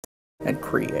and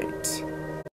create.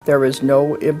 There is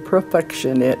no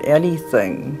imperfection in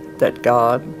anything that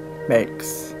God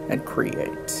makes and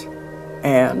creates.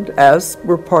 And as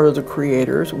we're part of the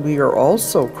creators, we are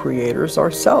also creators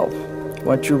ourselves.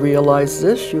 Once you realize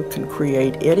this, you can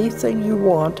create anything you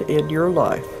want in your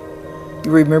life.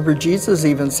 You remember Jesus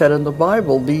even said in the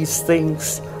Bible, "These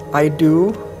things I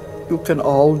do, you can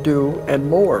all do, and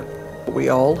more." We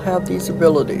all have these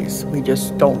abilities. We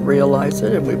just don't realize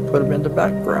it and we put them in the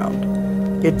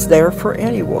background. It's there for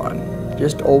anyone.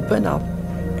 Just open up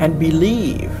and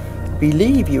believe.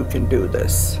 Believe you can do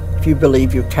this. If you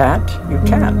believe you can't, you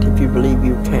can't. If you believe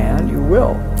you can, you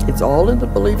will. It's all in the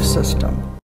belief system.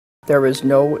 There is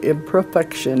no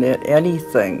imperfection in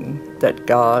anything that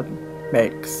God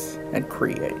makes and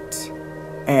creates.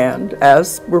 And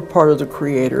as we're part of the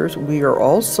creators, we are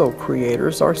also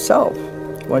creators ourselves.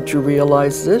 Once you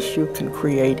realize this, you can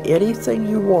create anything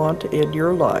you want in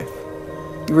your life.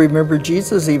 You remember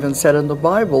Jesus even said in the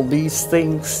Bible, "These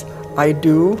things I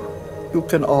do, you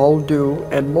can all do,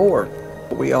 and more."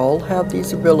 We all have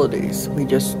these abilities. We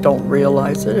just don't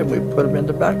realize it and we put them in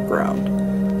the background.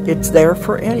 It's there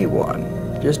for anyone.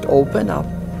 Just open up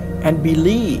and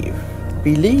believe.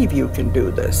 Believe you can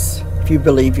do this. If you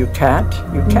believe you can't,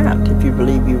 you can't. If you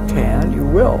believe you can, you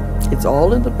will. It's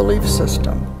all in the belief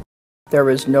system. There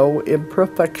is no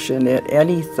imperfection in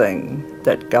anything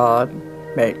that God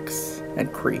makes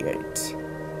and creates.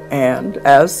 And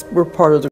as we're part of the